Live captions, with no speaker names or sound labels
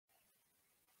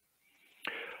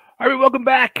All right, welcome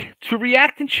back to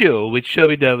React and Chill with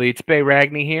Shelby Dudley. It's Bay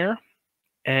Ragney here,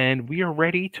 and we are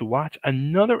ready to watch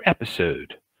another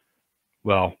episode.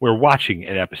 Well, we're watching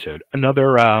an episode,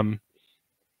 another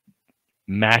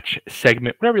match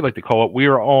segment, whatever you like to call it. We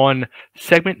are on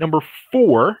segment number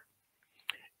 4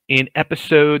 in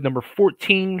episode number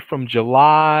 14 from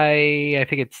July, I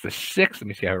think it's the 6th. Let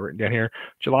me see how I've written down here.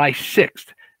 July 6th,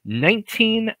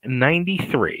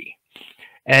 1993.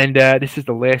 And this is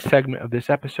the last segment of this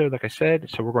episode, like I said.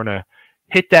 So we're going to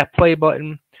hit that play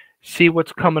button, see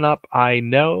what's coming up. I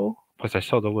know, plus I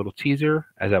saw the little teaser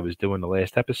as I was doing the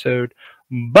last episode.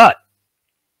 But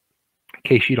in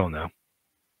case you don't know,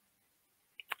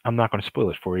 I'm not going to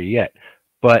spoil it for you yet.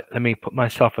 But let me put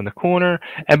myself in the corner.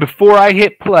 And before I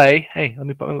hit play, hey, let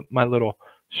me put my little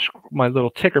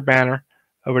ticker banner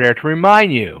over there to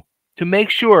remind you to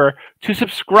make sure to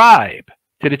subscribe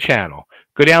to the channel.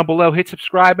 Go down below, hit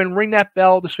subscribe, and ring that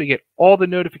bell so you get all the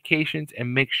notifications,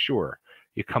 and make sure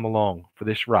you come along for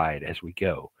this ride as we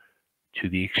go to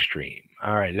the extreme.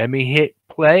 All right, let me hit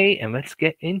play, and let's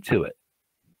get into it.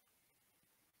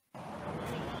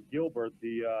 Gilbert,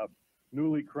 the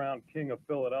newly crowned king of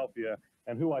Philadelphia,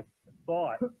 and who I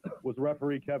thought was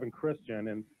referee Kevin Christian.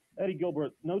 And Eddie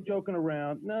Gilbert, no joking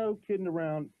around, no kidding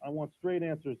around. I want straight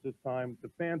answers this time.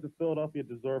 The fans of Philadelphia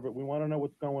deserve it. We want to know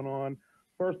what's going on.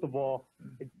 First of all,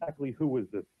 exactly who is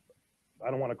this? I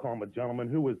don't want to call him a gentleman.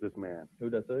 Who is this man? Who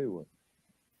did I say he was?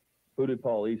 Who did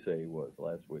Paul E say he was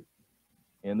last week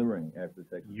in the ring after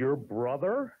Texas? Your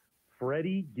brother,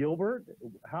 Freddie Gilbert?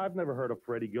 I've never heard of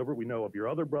Freddie Gilbert. We know of your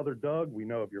other brother, Doug. We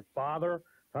know of your father,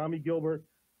 Tommy Gilbert.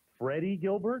 Freddie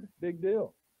Gilbert? Big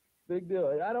deal. Big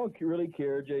deal. I don't really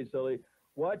care, Jay Sully,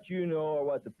 what you know or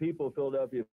what the people of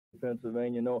Philadelphia,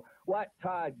 Pennsylvania know, what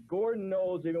Todd Gordon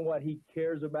knows, even what he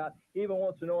cares about, even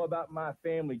wants to know about my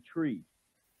family tree.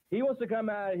 He wants to come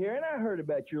out of here, and I heard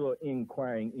about your little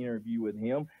inquiring interview with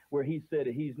him where he said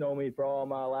that he's known me for all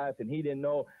my life and he didn't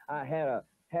know I had a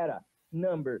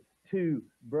number 2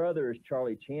 brother, as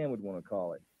Charlie Chan would want to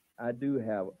call it. I do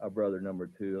have a brother number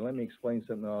 2. And let me explain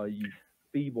something to all you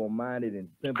feeble-minded and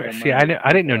simple-minded. See, I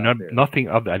didn't know nothing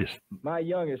of that. I just my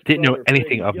youngest didn't know brother,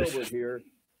 anything Freddie of Gilbert this. Here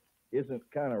isn't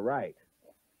kind of right.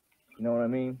 You know what I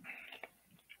mean?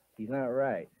 He's not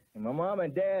right. And my mom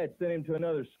and dad sent him to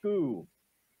another school.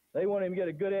 They wanted him to get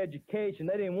a good education.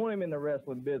 They didn't want him in the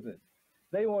wrestling business.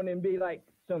 They wanted him to be like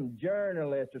some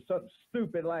journalist or something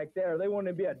stupid like that, or they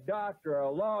wanted him to be a doctor or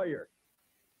a lawyer.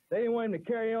 They didn't want him to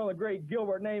carry on the great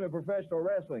Gilbert name in professional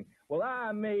wrestling. Well,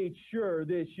 I made sure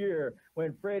this year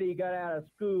when Freddie got out of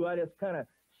school, I just kind of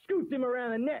scooped him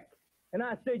around the neck. And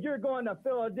I said, you're going to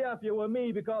Philadelphia with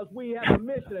me because we have a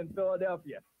mission in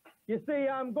Philadelphia. You see,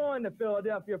 I'm going to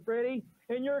Philadelphia, Freddie,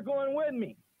 and you're going with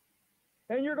me.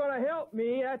 And you're going to help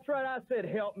me. That's right, I said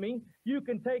help me. You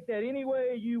can take that any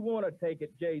way you want to take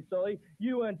it, Jay Sully.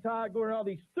 You and Todd Gordon, all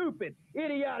these stupid,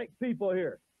 idiotic people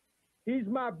here. He's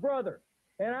my brother.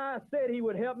 And I said he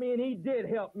would help me, and he did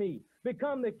help me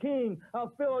become the king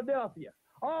of Philadelphia.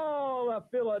 All of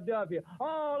Philadelphia,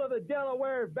 all of the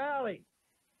Delaware Valley.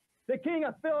 The king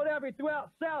of Philadelphia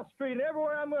throughout South Street, and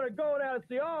everywhere I'm going to go now to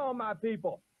see all my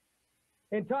people.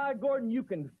 And Todd Gordon, you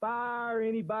can fire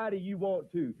anybody you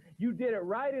want to. You did it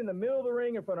right in the middle of the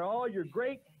ring in front of all your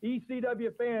great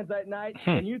ECW fans that night,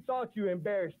 and you thought you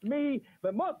embarrassed me,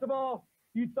 but most of all,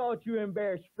 you thought you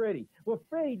embarrassed Freddie. Well,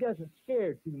 Freddie doesn't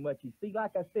scare too much. You see,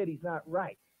 like I said, he's not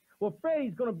right. Well,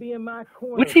 Freddie's going to be in my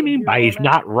corner. What's he mean by he's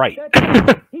not right?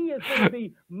 He is going to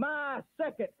be my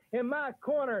second in my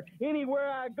corner anywhere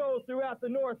I go throughout the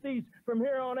Northeast from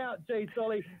here on out, Jay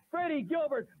Sully. Freddie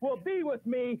Gilbert will be with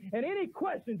me, and any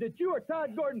questions that you or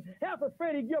Todd Gordon have for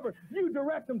Freddie Gilbert, you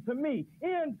direct them to me.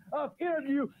 End of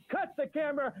interview. Cut the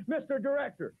camera, Mr.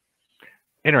 Director.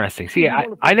 Interesting. See,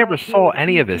 I never saw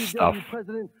any of this stuff.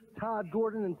 Todd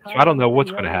Gordon and So I don't know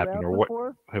what's going to happen or what.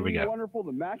 Here we go. Wonderful.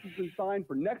 The match has been signed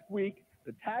for next week.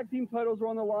 The tag team titles are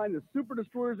on the line. The Super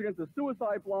Destroyers against the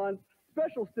Suicide Blondes.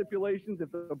 Special stipulations. If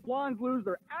the Blondes lose,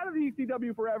 they're out of the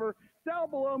ECW forever. Sal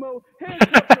Bellomo,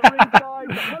 handcuffed to ringside.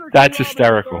 That's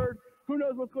hysterical. Who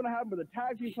knows what's going to happen, but the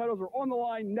tag team titles are on the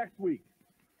line next week.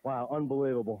 Wow,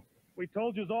 unbelievable. We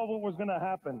told you all what was going to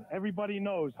happen. Everybody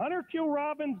knows. Hunter Q.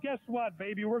 Robbins, guess what,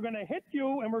 baby? We're going to hit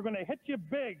you, and we're going to hit you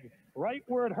big, right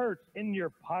where it hurts, in your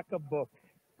pocketbook.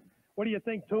 What do you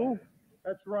think, too?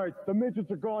 That's right. The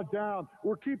midgets are going down.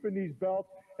 We're keeping these belts,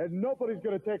 and nobody's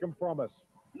going to take them from us.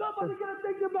 Nobody's going to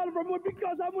take the belt from me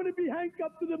because I'm going to be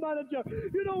handcuffed to the manager.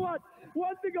 You know what?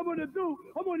 One thing I'm going to do,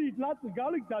 I'm going to eat lots of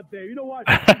garlic that day. You know what?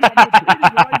 I'm going to put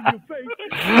it right in your face.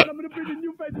 And I'm going to bring in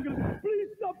your face. I'm going to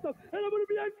please stop. And I'm going to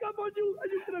be handcuffed on you. And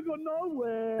you're going to go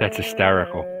nowhere. That's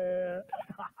hysterical.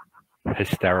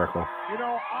 Hysterical. You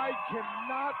know, I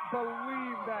cannot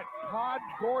believe that Todd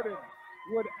Gordon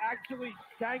would actually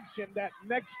sanction that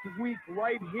next week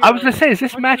right here. I was going to say, is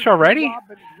this match already?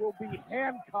 Robbins will be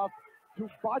handcuffed to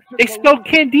They spelled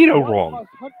Candido wrong.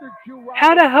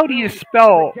 How the hell do you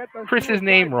spell Chris's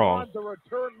name wrong?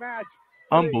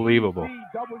 Unbelievable.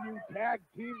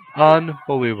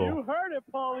 Unbelievable. You heard it,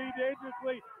 Paulie,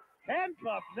 dangerously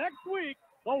handcuffed. Next week,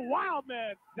 the Wild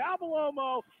Man,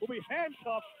 Bellomo, will be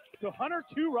handcuffed to Hunter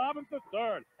Q. Robbins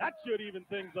III. That should even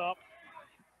things up.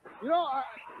 You know,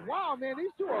 wow, man, these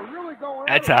two are really going.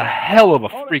 That's a hell of a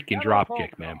freaking drop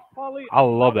kick, man. I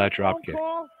love that drop kick.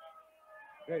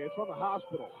 Hey, it's from the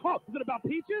hospital. Oh, is it about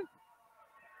Peaches?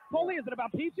 Paulie, is it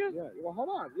about Peaches? Yeah, well, hold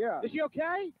on, yeah. Is she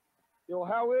okay? You know,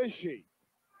 how is she?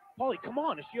 Paulie, come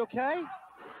on, is she okay?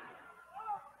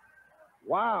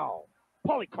 Wow.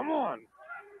 Paulie, come on.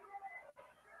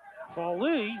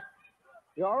 Paulie?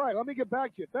 Yeah, all right, let me get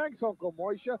back to you. Thanks, Uncle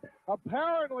Moisha.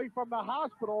 Apparently, from the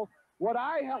hospital, what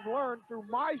I have learned through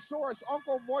my source,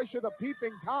 Uncle Moisha, the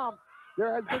Peeping Tom,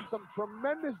 there has been some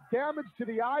tremendous damage to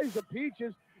the eyes of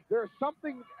Peaches. There's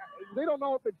something, they don't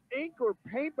know if it's ink or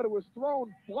paint, but it was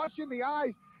thrown flush in the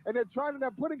eyes, and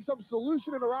they're putting some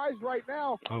solution in her eyes right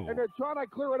now, and they're trying to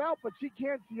clear it out, but she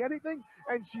can't see anything,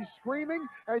 and she's screaming,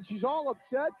 and she's all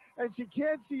upset, and she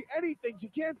can't see anything. She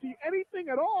can't see anything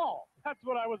at all. That's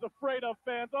what I was afraid of,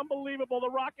 fans. Unbelievable. The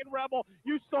Rockin' Rebel,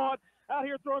 you saw it out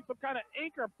here throwing some kind of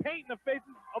ink or paint in the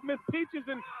faces of Miss Peaches,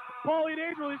 and Paulie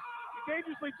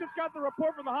dangerously just got the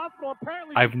report from the hospital.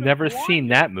 Apparently, I've never seen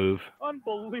that move.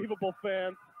 Unbelievable,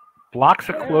 fans. Blocks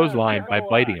a clothesline by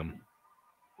biting him.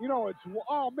 You know, it's,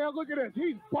 oh, man, look at this.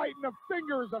 He's biting the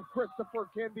fingers of Christopher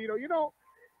Candido. You know,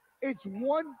 it's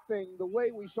one thing the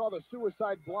way we saw the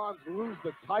Suicide Blondes lose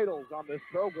the titles on this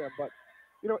program, but,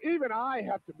 you know, even I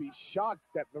have to be shocked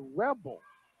that the Rebel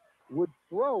would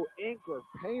throw ink or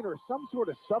paint or some sort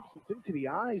of substance into the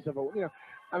eyes of a, you know,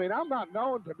 I mean, I'm not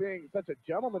known for being such a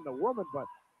gentleman to woman, but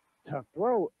to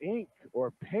throw ink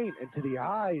or paint into the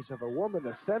eyes of a woman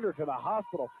to send her to the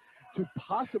hospital to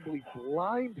possibly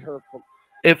blind her from.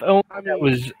 If only that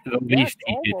was the least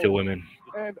he did to women.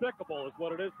 Despicable is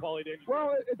what it is, Paulie Dangerous.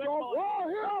 Well, it's all. Oh,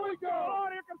 here we go. Oh,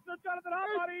 here comes Sir Jonathan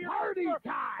It's party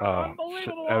time.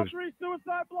 Unbelievable. All three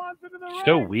Suicide Blondes into the ring.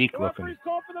 So weak the looking. referee's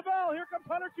called for the bell. Here comes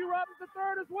Hunter Q. Robbins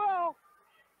III as well.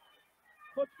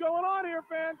 What's going on here,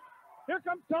 fans? Here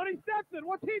comes Tony Stetson.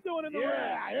 What's he doing in the ring?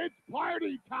 Yeah, it's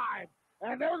party time.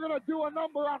 And they're going to do a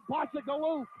number on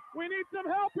Pachagaloo. We need some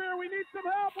help here. We need some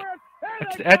help.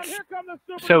 Here come the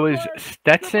Super So is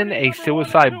Stetson a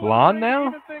Suicide Blonde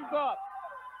now?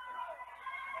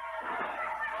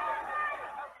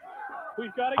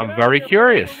 I'm very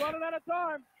curious.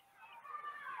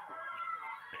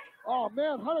 Oh,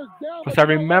 man, Hunter's down. Because I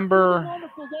remember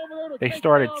they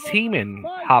started teaming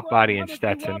Hot Body and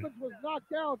Stetson.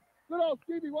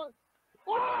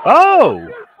 Oh!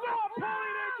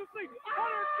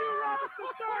 Hunter Q. Robbins III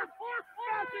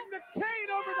smashing the cane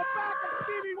over the back of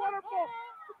Stevie Wonderful.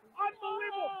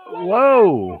 Unbelievable.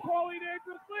 Whoa. Oh,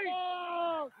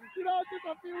 you know, just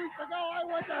a few weeks ago, I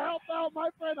went to help out my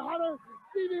friend Hunter.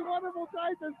 Stevie Wonderful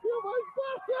tried to steal my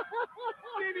stuff.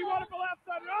 Stevie Wonderful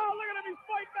outside. Oh, look at him. He's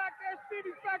fighting back there.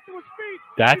 Stevie's back to his feet.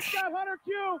 That's He's got Hunter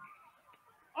Q.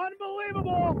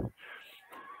 Unbelievable.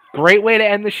 Great way to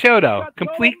end the show, though.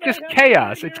 Complete just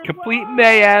chaos. It's complete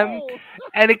mayhem.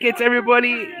 And it gets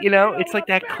everybody, you know, it's like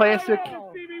that classic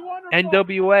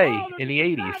NWA in the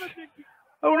 80s.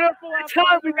 Oh, no, it's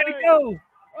time. We got to go.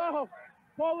 Oh,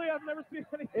 Paulie, I've never seen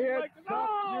anything like this. It's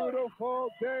a beautiful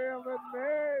day in the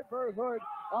neighborhood.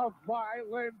 A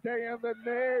violent day in the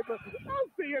neighborhood.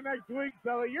 I'll see you next week,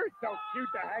 Sully. You're so cute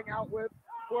to hang out with.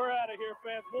 We're out of here,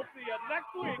 fans. We'll see you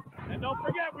next week. And don't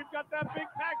forget, we've got that big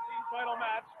tag team title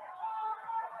match.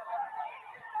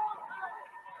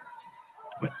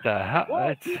 What the hell?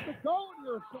 That's...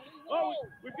 Oh,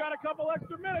 we've got a couple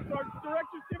extra minutes. Our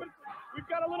director's given. We've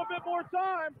got a little bit more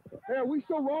time. Hey, are we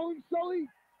still rolling, Sully?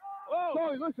 Oh.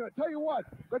 Sully, listen, I tell you what.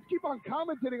 Let's keep on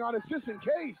commentating on it just in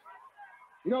case.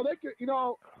 You know, they could, you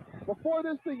know, before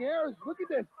this thing airs, look at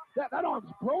this. That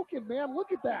arm's broken, man.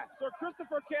 Look at that. Sir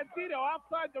Christopher Candido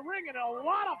outside the ring in a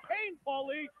lot of pain,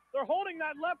 Paulie. They're holding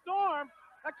that left arm.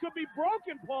 That could be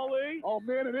broken, Paulie. Oh,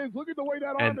 man, it is. Look at the way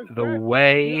that And arm is the bent.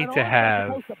 way to have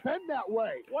supposed to bend that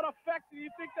way. What effect do you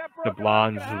think that the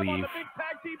Blondes leave?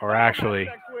 Or actually...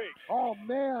 Oh,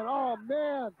 man. Oh,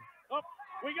 man. Oh,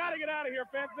 we got to get out of here,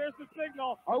 fans. There's the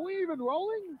signal. Are we even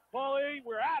rolling? Paulie,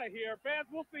 we're out of here, fans.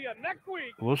 We'll see you next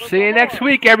week. We'll see you next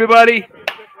week, everybody.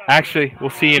 Actually,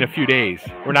 we'll see you in a few days.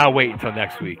 We're not waiting until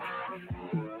next week.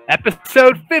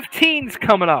 Episode 15's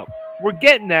coming up. We're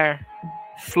getting there.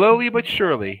 Slowly but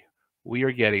surely, we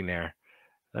are getting there.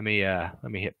 Let me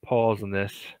hit pause on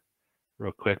this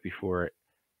real quick before it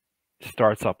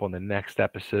starts up on the next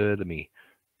episode. Let me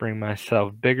bring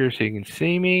myself bigger so you can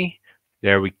see me.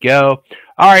 There we go.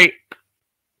 All right.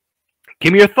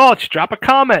 Give me your thoughts. Drop a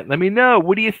comment. Let me know.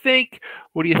 What do you think?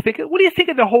 What do you think? What do you think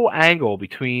of the whole angle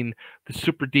between the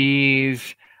Super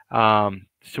Ds,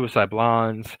 Suicide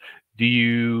Blondes? Do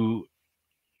you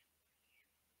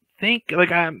think,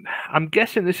 like, I'm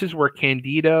guessing this is where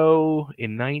Candido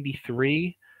in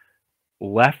 '93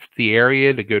 left the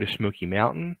area to go to Smoky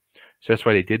Mountain, so that's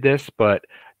why they did this. But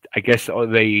I guess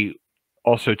they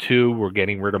also too were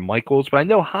getting rid of Michaels. But I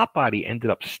know Hotbody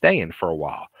ended up staying for a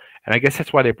while. And I guess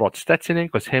that's why they brought Stetson in,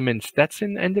 because him and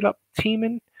Stetson ended up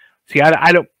teaming. See,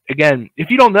 I don't, again,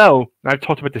 if you don't know, and I've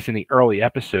talked about this in the early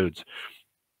episodes,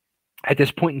 at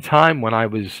this point in time when I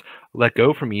was let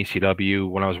go from ECW,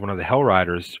 when I was one of the Hell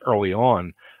Riders early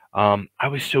on, I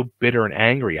was so bitter and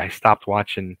angry, I stopped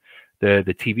watching the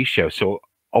TV show. So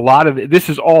a lot of this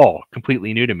is all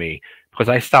completely new to me, because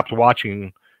I stopped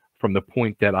watching from the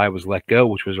point that I was let go,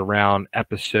 which was around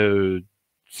episode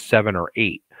 7 or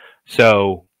 8.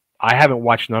 So I haven't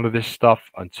watched none of this stuff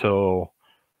until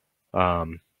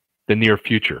the near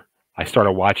future. I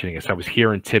started watching it. So I was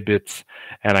hearing tidbits,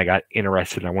 and I got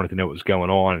interested, and I wanted to know what was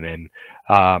going on. And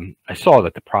I saw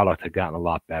that the product had gotten a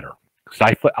lot better,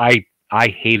 because I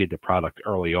hated the product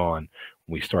early on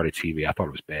when we started TV. I thought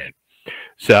it was bad.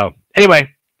 So anyway,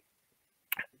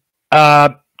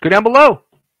 go down below,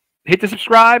 hit the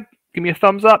subscribe, give me a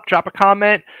thumbs up, drop a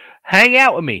comment, hang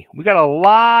out with me. We got a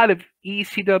lot of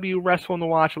ECW wrestling to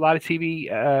watch, a lot of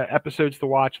TV episodes to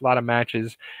watch, a lot of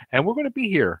matches, and we're going to be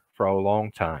here for a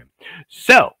long time.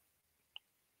 So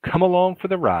come along for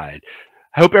the ride.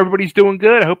 I hope everybody's doing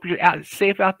good. I hope you're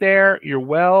safe out there, you're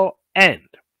well, and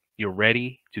you're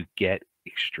ready to get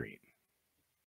extreme.